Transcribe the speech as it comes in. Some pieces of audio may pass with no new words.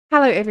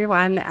Hello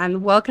everyone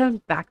and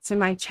welcome back to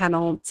my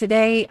channel.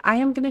 Today I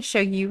am going to show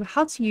you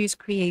how to use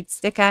Create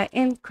Sticker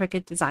in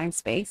Cricut Design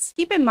Space.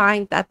 Keep in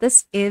mind that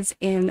this is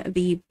in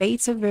the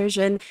beta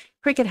version.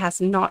 Cricut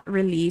has not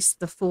released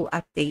the full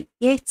update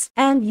yet,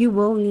 and you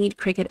will need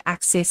Cricut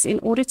access in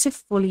order to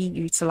fully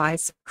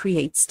utilize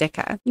Create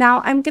Sticker.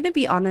 Now, I'm going to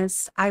be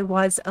honest, I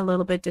was a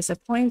little bit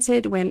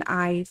disappointed when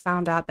I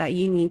found out that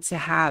you need to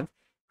have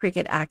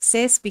Cricut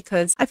access,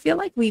 because I feel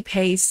like we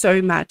pay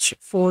so much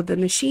for the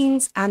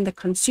machines and the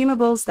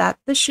consumables that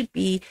this should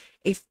be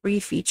a free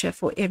feature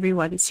for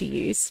everyone to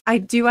use. I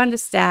do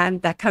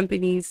understand that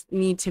companies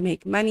need to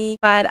make money,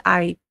 but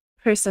I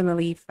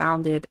personally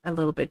found it a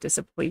little bit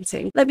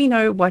disappointing. Let me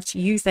know what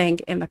you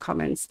think in the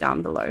comments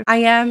down below. I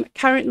am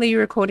currently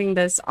recording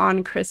this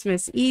on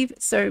Christmas Eve,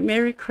 so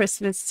Merry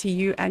Christmas to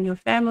you and your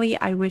family.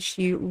 I wish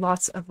you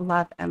lots of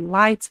love and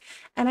light,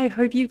 and I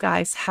hope you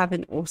guys have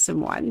an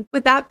awesome one.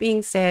 With that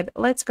being said,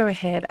 let's go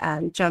ahead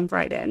and jump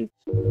right in.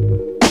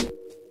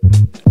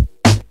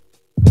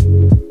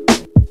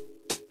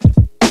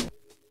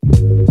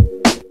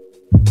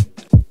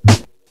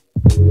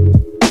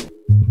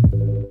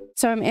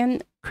 So I'm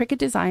in Cricut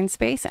Design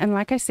Space, and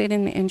like I said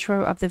in the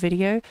intro of the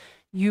video,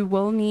 you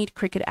will need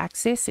Cricut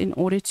access in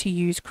order to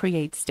use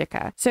Create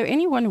Sticker. So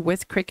anyone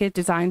with Cricut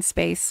Design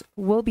Space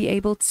will be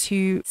able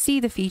to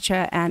see the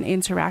feature and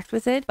interact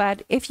with it.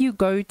 But if you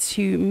go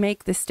to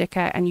make the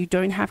sticker and you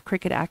don't have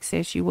Cricut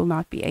access, you will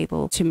not be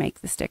able to make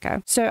the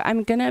sticker. So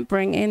I'm going to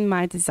bring in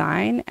my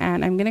design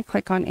and I'm going to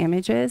click on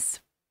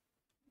images.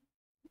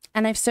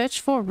 And I've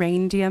searched for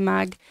reindeer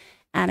mug,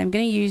 and I'm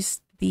going to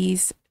use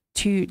these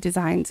two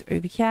designs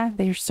over here.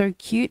 They're so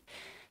cute.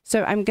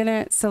 So I'm going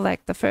to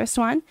select the first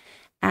one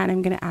and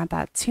I'm going to add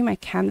that to my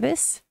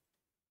canvas.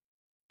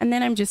 And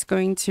then I'm just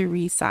going to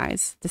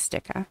resize the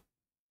sticker.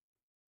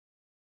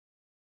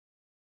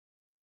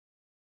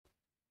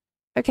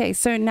 Okay,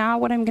 so now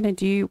what I'm going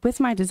to do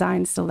with my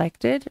design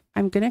selected,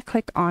 I'm going to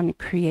click on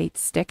Create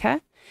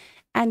Sticker.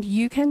 And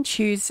you can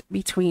choose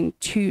between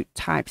two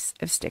types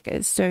of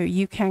stickers. So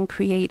you can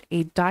create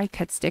a die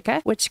cut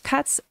sticker, which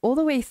cuts all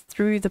the way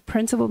through the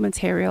printable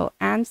material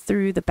and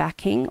through the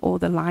backing or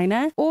the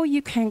liner. Or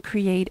you can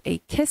create a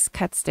kiss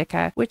cut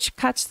sticker, which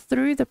cuts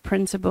through the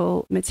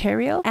printable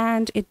material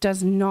and it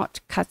does not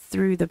cut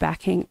through the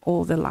backing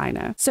or the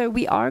liner. So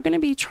we are going to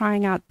be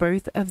trying out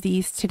both of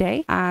these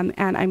today. And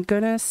I'm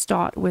going to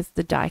start with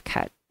the die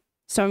cut.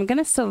 So I'm going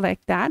to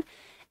select that.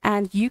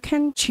 And you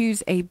can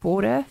choose a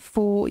border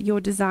for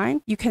your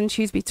design. You can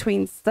choose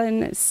between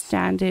thin,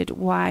 standard,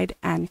 wide,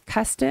 and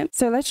custom.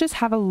 So let's just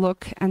have a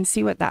look and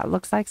see what that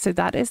looks like. So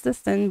that is the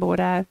thin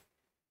border.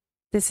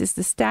 This is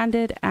the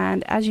standard.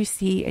 And as you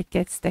see, it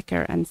gets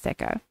thicker and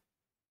thicker.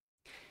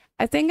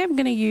 I think I'm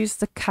going to use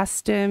the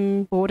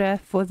custom border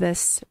for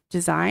this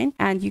design.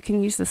 And you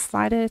can use the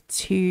slider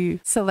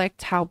to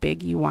select how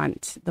big you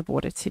want the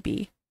border to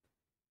be.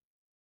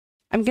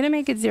 I'm going to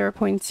make it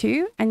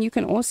 0.2, and you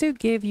can also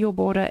give your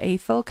border a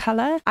fill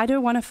color. I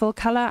don't want a fill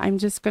color. I'm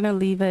just going to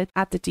leave it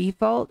at the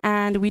default,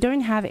 and we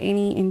don't have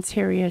any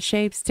interior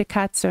shapes to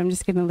cut, so I'm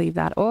just going to leave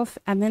that off,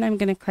 and then I'm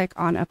going to click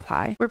on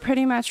apply. We're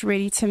pretty much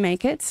ready to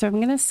make it, so I'm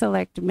going to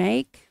select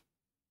make,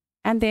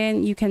 and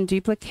then you can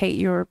duplicate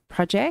your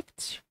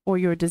project or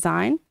your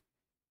design.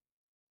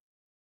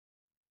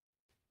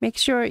 Make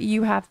sure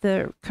you have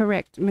the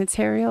correct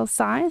material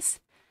size,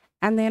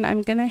 and then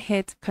I'm going to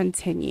hit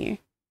continue.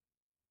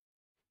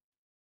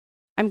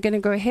 I'm going to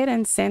go ahead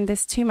and send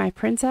this to my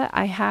printer.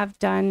 I have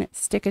done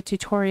sticker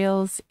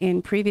tutorials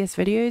in previous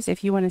videos.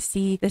 If you want to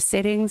see the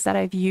settings that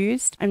I've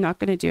used, I'm not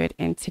going to do it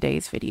in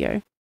today's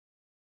video.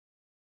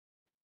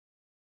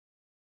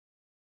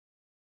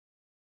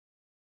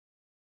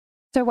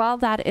 So while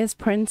that is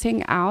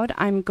printing out,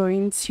 I'm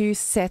going to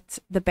set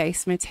the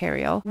base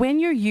material. When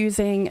you're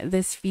using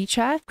this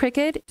feature,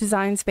 Cricut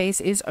Design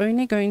Space is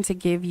only going to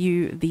give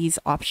you these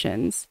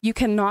options. You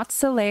cannot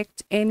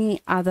select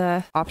any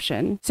other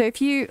option. So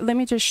let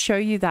me just show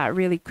you that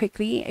really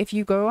quickly. If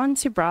you go on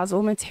to browse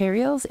all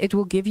materials, it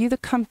will give you the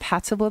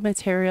compatible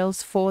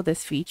materials for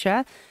this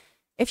feature.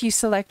 If you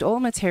select all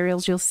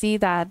materials, you'll see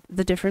that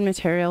the different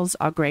materials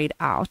are grayed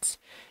out.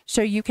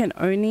 So you can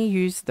only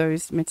use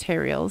those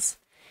materials.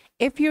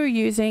 If you're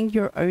using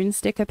your own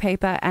sticker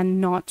paper and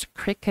not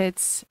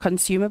Cricut's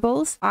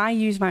consumables, I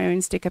use my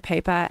own sticker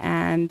paper,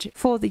 and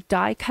for the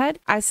die cut,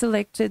 I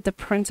selected the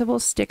printable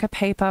sticker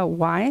paper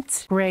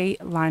white gray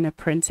liner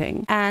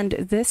printing, and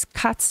this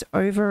cuts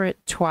over it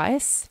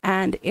twice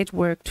and it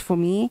worked for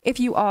me. If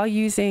you are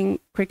using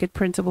Cricut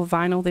printable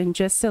vinyl, then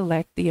just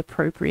select the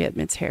appropriate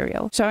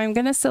material. So I'm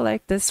going to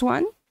select this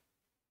one.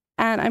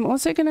 And I'm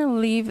also going to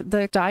leave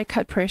the die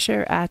cut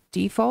pressure at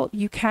default.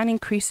 You can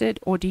increase it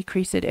or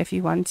decrease it if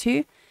you want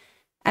to.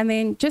 And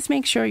then just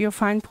make sure your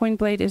fine point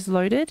blade is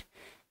loaded.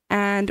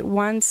 And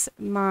once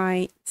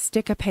my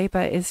sticker paper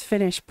is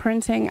finished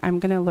printing, I'm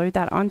going to load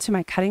that onto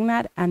my cutting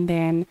mat and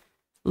then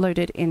load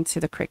it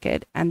into the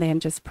Cricut and then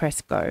just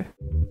press go.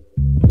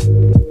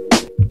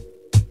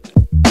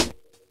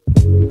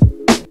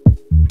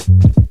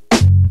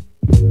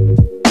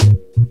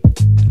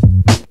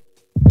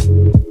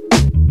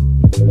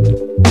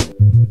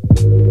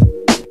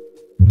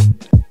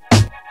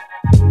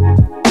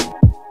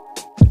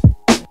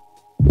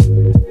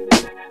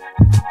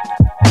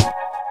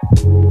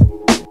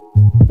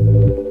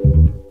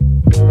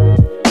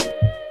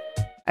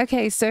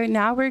 Okay, so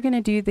now we're going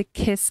to do the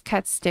Kiss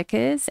Cut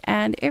stickers,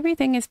 and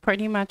everything is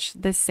pretty much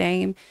the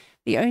same.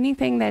 The only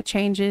thing that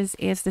changes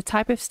is the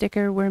type of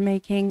sticker we're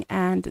making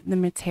and the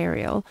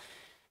material.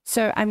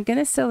 So I'm going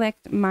to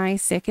select my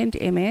second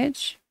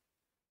image.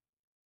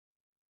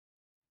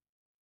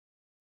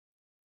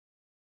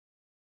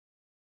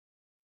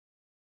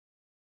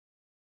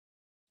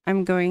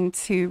 I'm going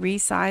to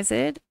resize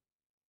it.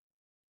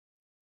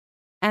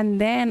 And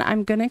then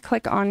I'm going to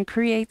click on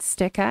Create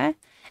Sticker,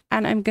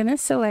 and I'm going to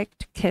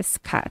select Kiss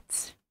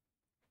Cut.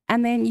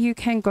 And then you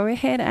can go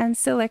ahead and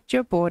select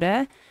your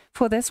border.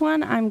 For this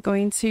one, I'm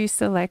going to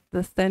select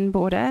the thin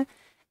border,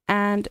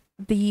 and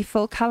the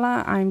full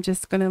color, I'm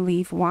just going to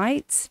leave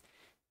white.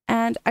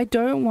 And I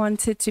don't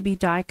want it to be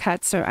die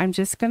cut, so I'm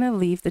just going to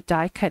leave the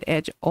die cut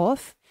edge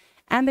off.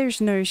 And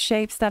there's no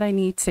shapes that I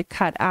need to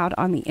cut out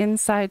on the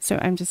inside, so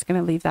I'm just going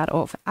to leave that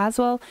off as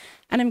well.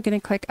 And I'm going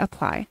to click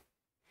Apply.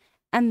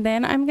 And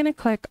then I'm going to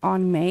click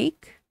on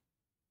Make.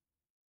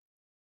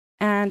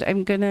 And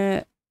I'm going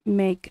to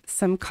make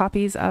some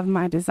copies of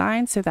my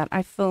design so that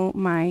I fill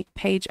my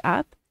page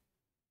up.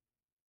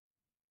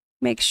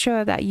 Make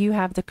sure that you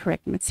have the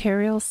correct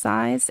material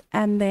size,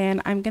 and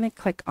then I'm going to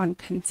click on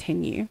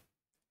Continue.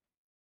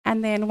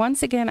 And then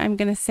once again, I'm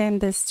going to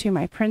send this to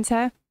my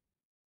printer.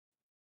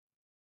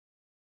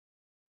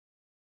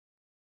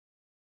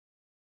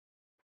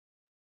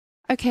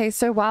 Okay,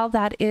 so while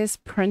that is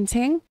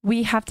printing,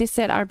 we have to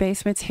set our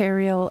base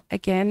material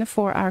again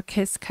for our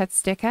Kiss Cut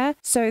sticker.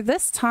 So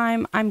this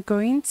time I'm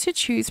going to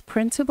choose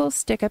printable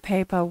sticker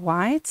paper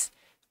white,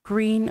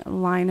 green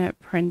liner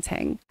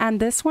printing. And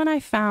this one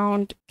I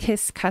found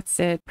Kiss cuts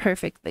it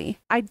perfectly.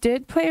 I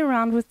did play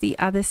around with the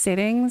other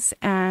settings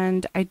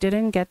and I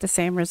didn't get the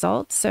same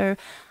result. So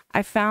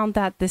I found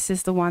that this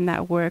is the one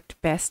that worked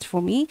best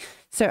for me.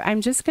 So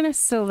I'm just going to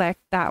select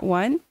that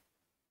one.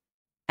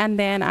 And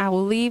then I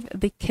will leave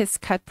the Kiss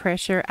Cut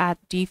pressure at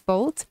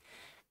default.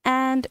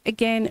 And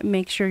again,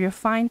 make sure your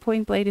fine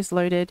point blade is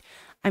loaded.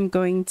 I'm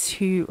going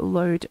to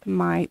load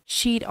my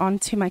sheet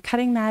onto my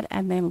cutting mat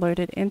and then load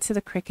it into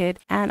the Cricut,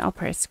 and I'll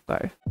press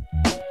go.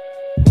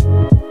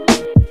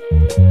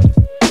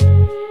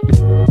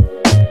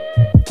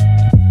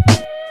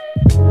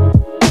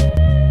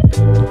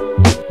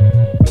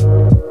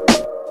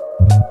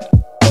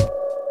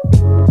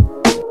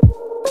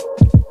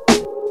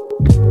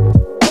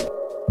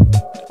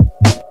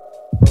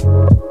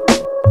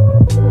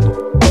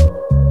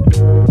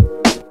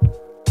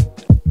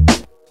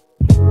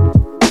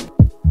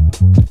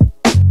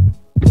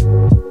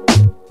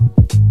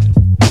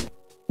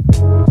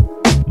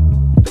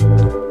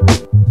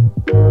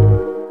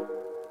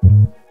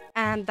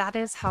 And that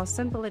is how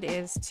simple it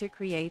is to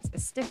create a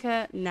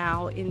sticker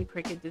now in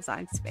Cricut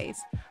Design Space.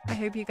 I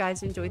hope you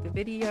guys enjoyed the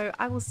video.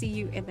 I will see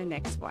you in the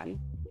next one.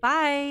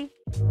 Bye!